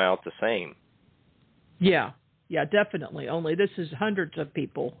all come out the same. Yeah, definitely. Only this is hundreds of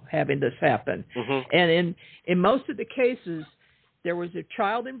people having this happen. Mm-hmm. And in most of the cases, there was a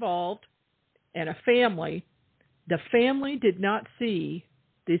child involved and a family. The family did not see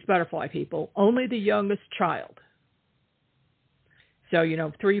these butterfly people, only the youngest child. So,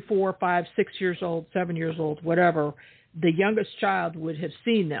 3, 4, 5, 6 years old, 7 years old, whatever, the youngest child would have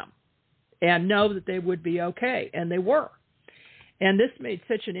seen them and know that they would be okay, and they were. And this made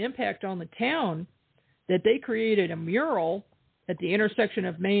such an impact on the town that they created a mural at the intersection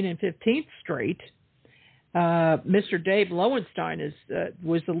of Main and 15th Street. Mr. Dave Lowenstein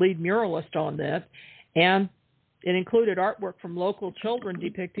was the lead muralist on that, and it included artwork from local children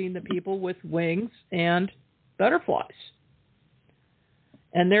depicting the people with wings and butterflies.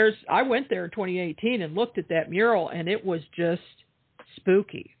 And I went there in 2018 and looked at that mural, and it was just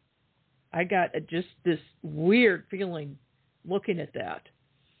spooky. I got just this weird feeling looking at that.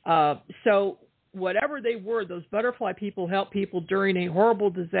 So whatever they were, those butterfly people helped people during a horrible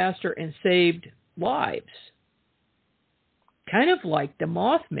disaster and saved lives. Kind of like the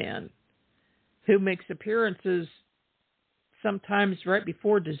Mothman, who makes appearances sometimes right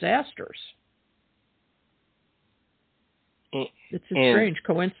before disasters. It's a strange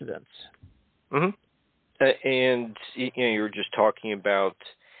coincidence. Mm-hmm. And you were just talking about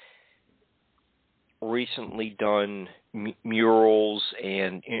recently done murals,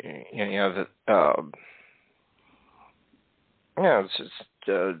 and it's just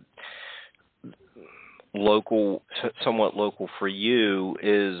local, somewhat local for you,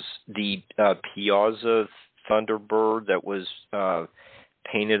 is the Piazza Thunderbird that was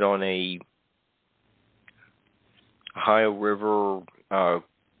painted on a Ohio River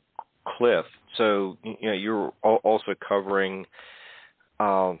cliff. So you're also covering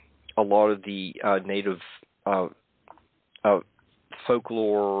a lot of the native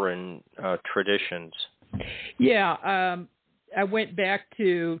folklore and traditions. Yeah, I went back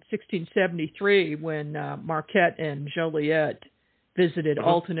to 1673 when Marquette and Joliet visited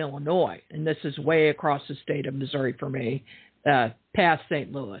Alton, Illinois, and this is way across the state of Missouri for me, past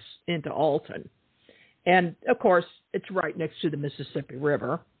St. Louis into Alton. And, of course, it's right next to the Mississippi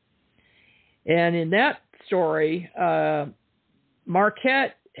River. And in that story,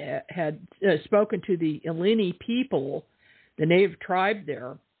 Marquette had spoken to the Illini people, the native tribe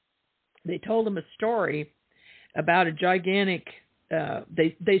there. They told them a story about a gigantic,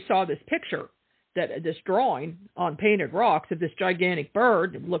 they saw this picture, this drawing on painted rocks of this gigantic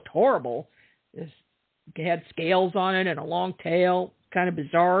bird. It looked horrible. It had scales on it and a long tail, kind of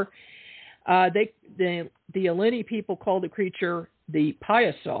bizarre. The Illini people called the creature the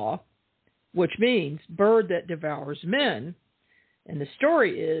Piasaw, which means bird that devours men. And the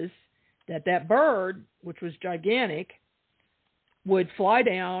story is that bird, which was gigantic, would fly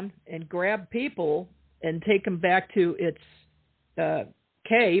down and grab people and take them back to its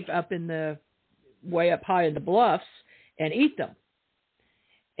cave up in the way up high in the bluffs and eat them.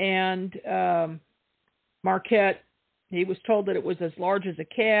 And Marquette, he was told that it was as large as a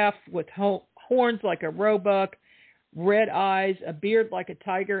calf with horns like a roebuck, red eyes, a beard like a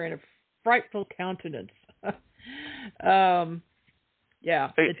tiger, and a frightful countenance.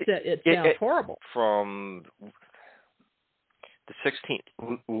 Yeah, it sounds horrible. From the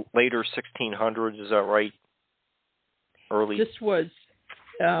later 1600s, is that right? Early. This was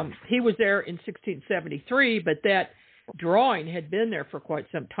he was there in 1673, but that drawing had been there for quite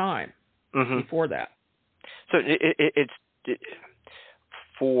some time before that. So it's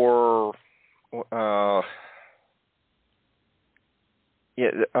for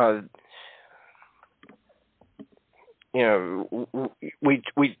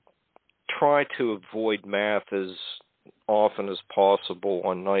we try to avoid math as often as possible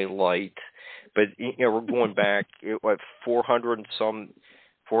on Nightlight, but we're going back 400 and some,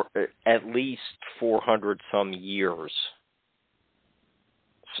 for at least 400 some years,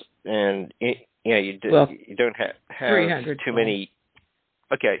 and you don't have too many.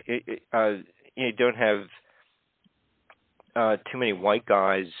 Okay, you don't have too many white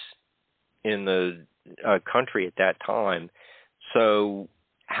guys in the country at that time. So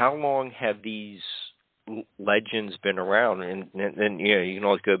how long have these legends been around? And you can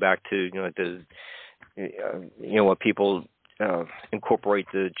always go back to what people incorporate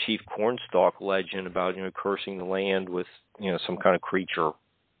the Chief Cornstalk legend about cursing the land with some kind of creature.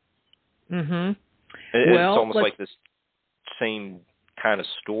 Mm-hmm. It's almost like this same kind of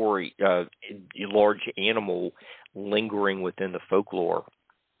story, a large animal lingering within the folklore.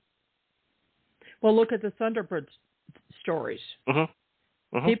 Well, look at the Thunderbird stories.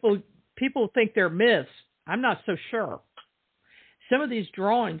 Mm-hmm. Mm-hmm. People think they're myths. I'm not so sure. Some of these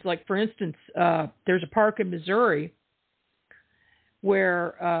drawings, like for instance, there's a park in Missouri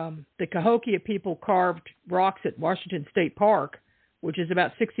where the Cahokia people carved rocks at Washington State Park, which is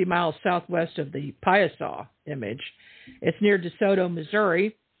about 60 miles southwest of the Piasaw image. It's near DeSoto,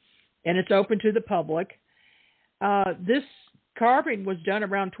 Missouri, and it's open to the public. This carving was done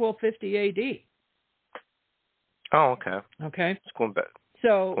around 1250 A.D. Oh, okay. Okay. It's going back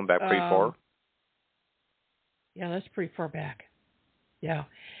pretty far. Yeah, that's pretty far back. Yeah.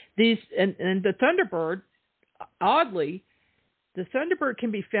 These and the Thunderbird, oddly, the Thunderbird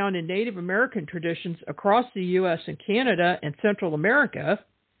can be found in Native American traditions across the U.S. and Canada and Central America.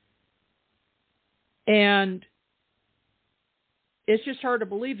 And it's just hard to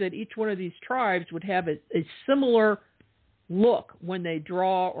believe that each one of these tribes would have a similar look when they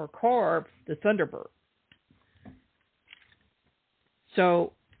draw or carve the Thunderbird.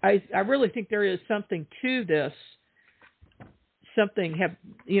 So I really think there is something to this,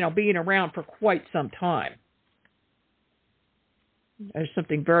 being around for quite some time. There's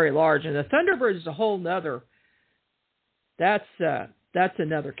something very large, and the Thunderbird is a whole nother. That's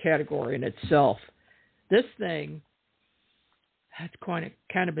another category in itself. This thing, that's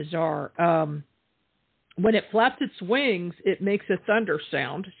kind of bizarre. When it flaps its wings, it makes a thunder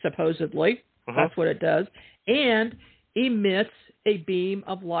sound, supposedly. That's what it does, and emits a beam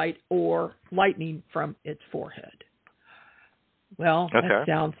of light or lightning from its forehead. Well, that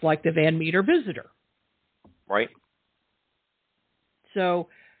sounds like the Van Meter visitor. Right. So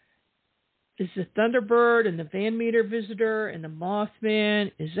is the Thunderbird and the Van Meter visitor and the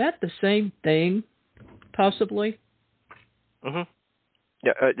Mothman, is that the same thing, possibly? Mm-hmm.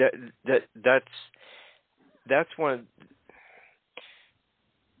 Yeah, that's one of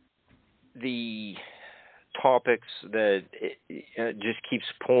the topics that just keeps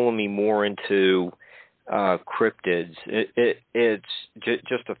pulling me more into cryptids. It's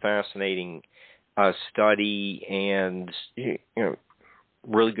just a fascinating study, and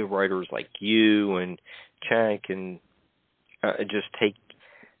really good writers like you and Chank and just take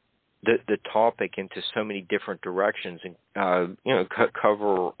the topic into so many different directions and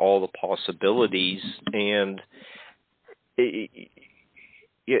cover all the possibilities, and it's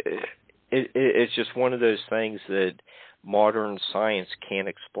just one of those things that modern science can't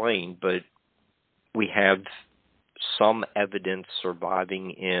explain, but we have some evidence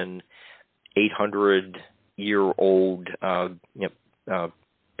surviving in 800-year-old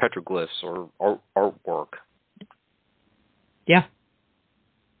petroglyphs or artwork. Yeah.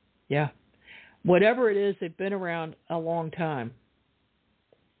 Yeah. Whatever it is, they've been around a long time.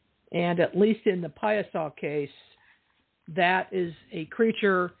 And at least in the Piasaw case, that is a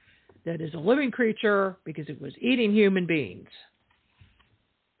creature that is a living creature because it was eating human beings.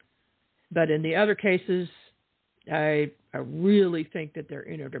 But in the other cases, I really think that they're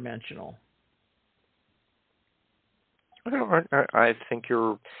interdimensional. I think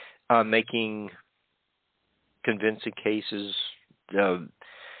you're making convincing cases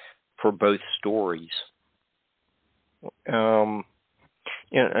for both stories. I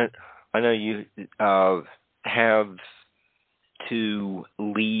know you have to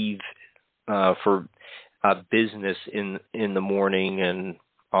leave for business in the morning, and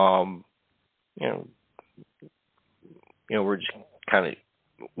we're just kind of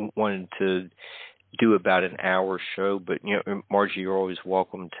wanting to do about an hour show, but Margie, you're always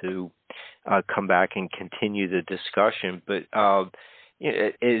welcome to come back and continue the discussion. But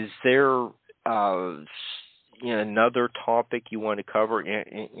is there another topic you want to cover?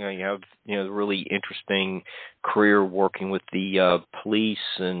 You have really interesting career working with the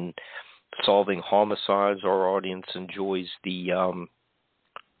police and solving homicides. Our audience enjoys the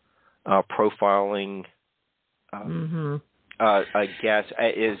profiling. I guess,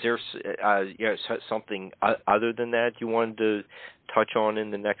 is there something other than that you wanted to touch on in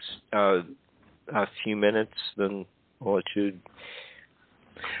the next few minutes? Then I'll let you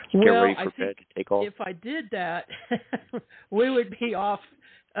get ready for bed to take off. If I did that, we would be off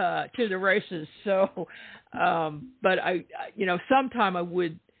to the races. So, but sometime I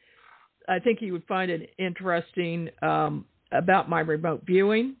think you would find it interesting about my remote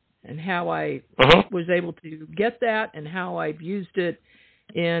viewing and how I was able to get that and how I've used it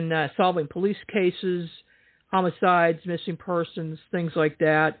in solving police cases, homicides, missing persons, things like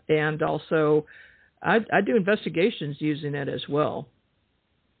that. And also, I do investigations using it as well.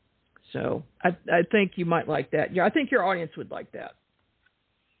 So I think you might like that. Yeah, I think your audience would like that.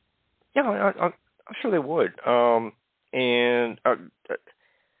 Yeah, I'm sure they would.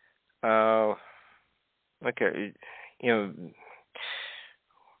 Okay,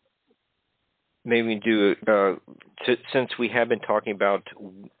 maybe do since we have been talking about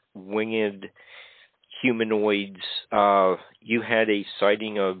winged humanoids. You had a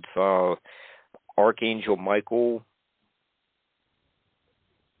sighting of Archangel Michael.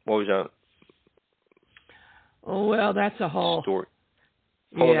 What was that? Oh well, that's a whole story.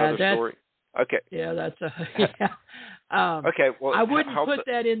 Another story. Okay. Yeah, that's a okay. Well, I wouldn't put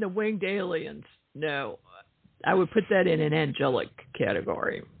that in the winged aliens. No, I would put that in an angelic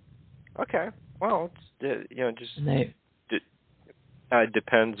category. Okay. Well,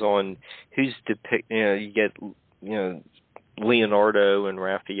 depends on who's depicting. You get Leonardo and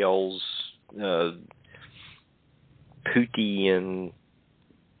Raphael's Putti and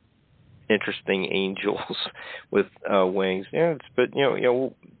interesting angels with wings. Yeah, but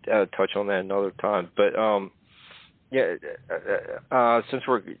we'll touch on that another time. But since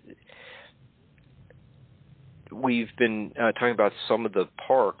we've been talking about some of the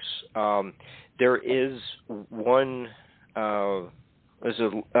parks. There is one. There's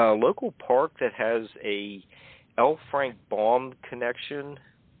a local park that has a L. Frank Baum connection.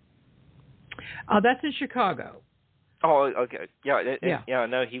 That's in Chicago. Oh, okay. Yeah. I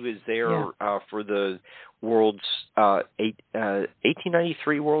know he was there for the World's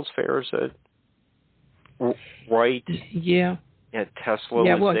 1893 World's Fair. Is that right? Yeah. Yeah. Tesla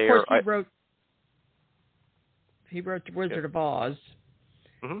was there. Of course he wrote The Wizard of Oz.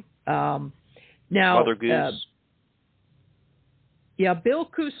 Mm-hmm. Now, Mother Goose. Bill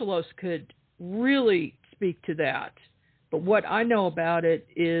Kuselos could really speak to that. But what I know about it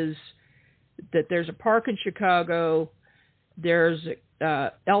is that there's a park in Chicago. There's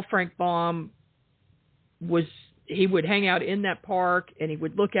L. Frank Baum. He would hang out in that park and he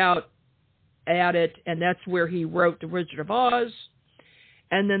would look out at it, and that's where he wrote The Wizard of Oz.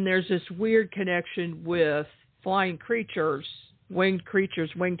 And then there's this weird connection with flying creatures, winged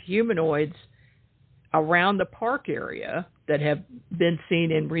humanoids around the park area that have been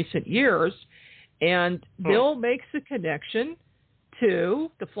seen in recent years. And Bill makes the connection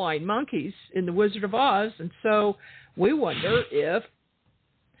to the flying monkeys in The Wizard of Oz, and so we wonder if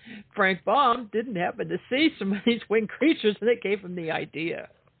Frank Baum didn't happen to see some of these winged creatures and it gave him the idea.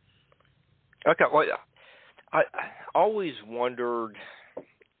 Okay, well, I always wondered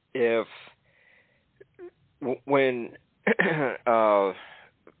if when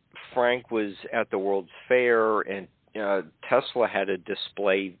Frank was at the World's Fair and Tesla had a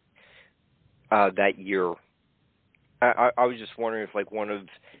display that year, I was just wondering if, like, one of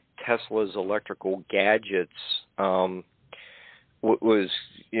Tesla's electrical gadgets was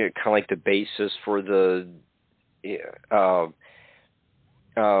kind of like the basis for the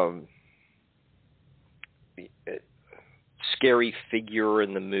scary figure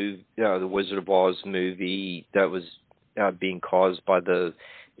in the movie, the Wizard of Oz movie, that was being caused by the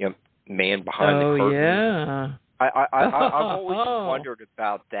man behind the curtain. Oh, yeah. I've always wondered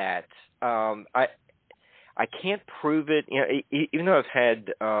about that. I can't prove it. Even though I've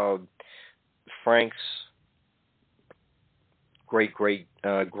had Frank's great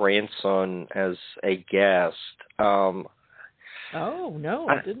grandson as a guest. Oh no,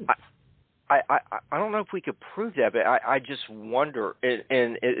 I didn't. I don't know if we could prove that, but I just wonder.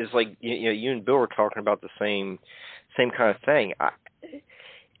 And it's like you and Bill were talking about the same kind of thing.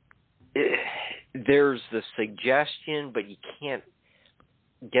 There's the suggestion, but you can't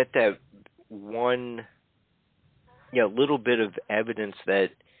get that one little bit of evidence that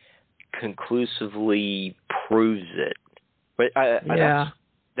conclusively proves it. But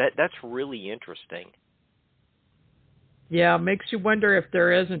that's really interesting. Yeah, it makes you wonder if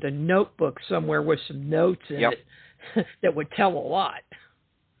there isn't a notebook somewhere with some notes in it that would tell a lot.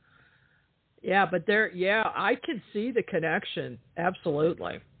 Yeah, but I can see the connection.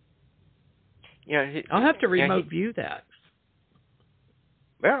 Absolutely. Yeah, I'll have to remote view that.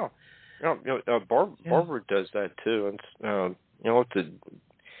 Yeah, Barbara does that too, and to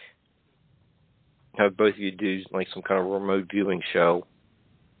have both of you do like some kind of remote viewing show.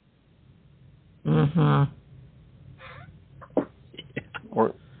 Mm-hmm.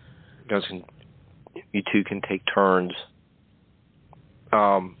 Or you two can take turns.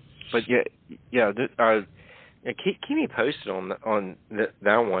 But keep me posted on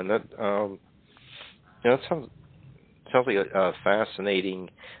that one. That sounds like a fascinating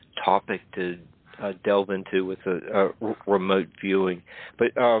topic to delve into with remote viewing.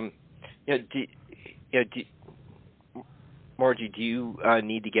 But Margie, do you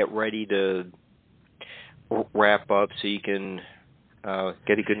need to get ready to wrap up so you can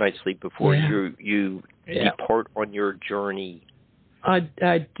get a good night's sleep before you depart on your journey?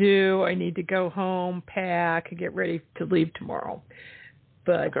 I do. I need to go home, pack, and get ready to leave tomorrow.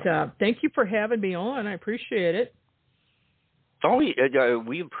 But thank you for having me on. I appreciate it. Oh,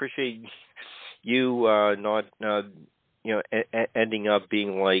 we appreciate you not ending up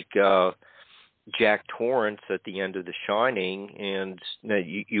being like Jack Torrance at the end of The Shining, and that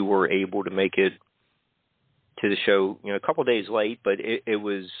you were able to make it to the show, a couple of days late, but it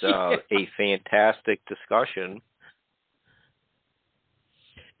was a fantastic discussion.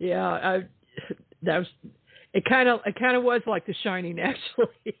 Yeah, it kind of was like The Shining,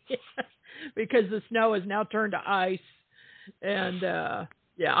 actually, because the snow has now turned to ice, and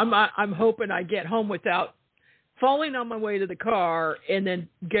I'm hoping I get home without falling on my way to the car and then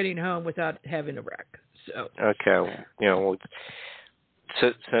getting home without having a wreck. So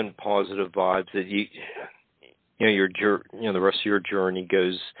send positive vibes that the rest of your journey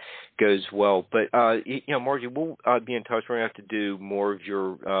goes well. But Margie, we'll be in touch. We're gonna have to do more of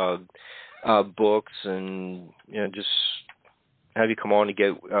your books, and just have you come on to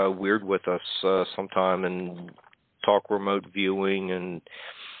get weird with us sometime and talk remote viewing and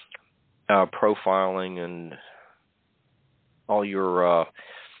profiling and all your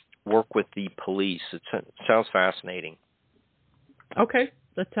work with the police. It sounds fascinating. Okay,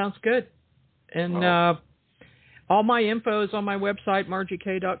 that sounds good. And all my info is on my website,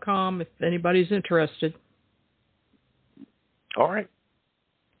 MargieKay.com, if anybody's interested. All right.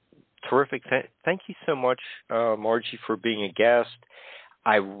 Terrific. Thank you so much, Margie, for being a guest.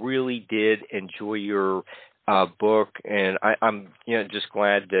 I really did enjoy your book, and I'm just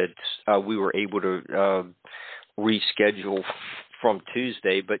glad that we were able to reschedule from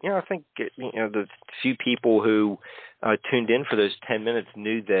Tuesday. But I think the few people who tuned in for those 10 minutes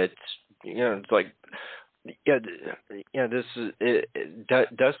knew that it's like this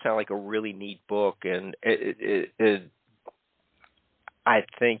does sound like a really neat book, and it I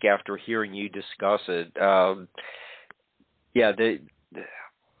think after hearing you discuss it, I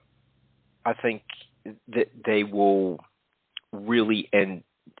think that they will really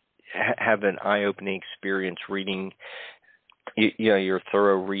have an eye-opening experience reading your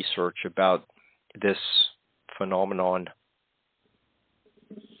thorough research about this phenomenon.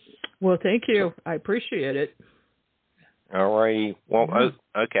 Well, thank you. I appreciate it. All right. Well,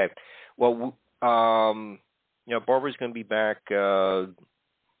 okay. Well, Barbara's going to be back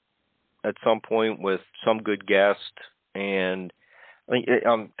at some point with some good guest, and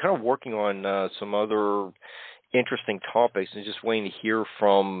I'm kind of working on some other interesting topics and just waiting to hear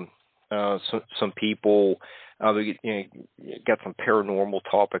from some people. We got some paranormal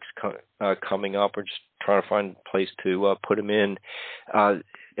topics coming up. We're just trying to find a place to put them into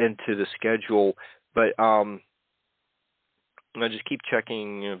the schedule. But I just keep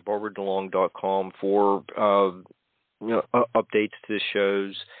checking BarbaraDeLong.com for updates to the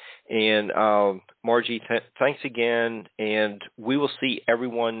shows. And Margie, thanks again, and we will see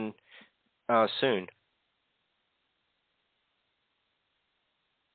everyone soon.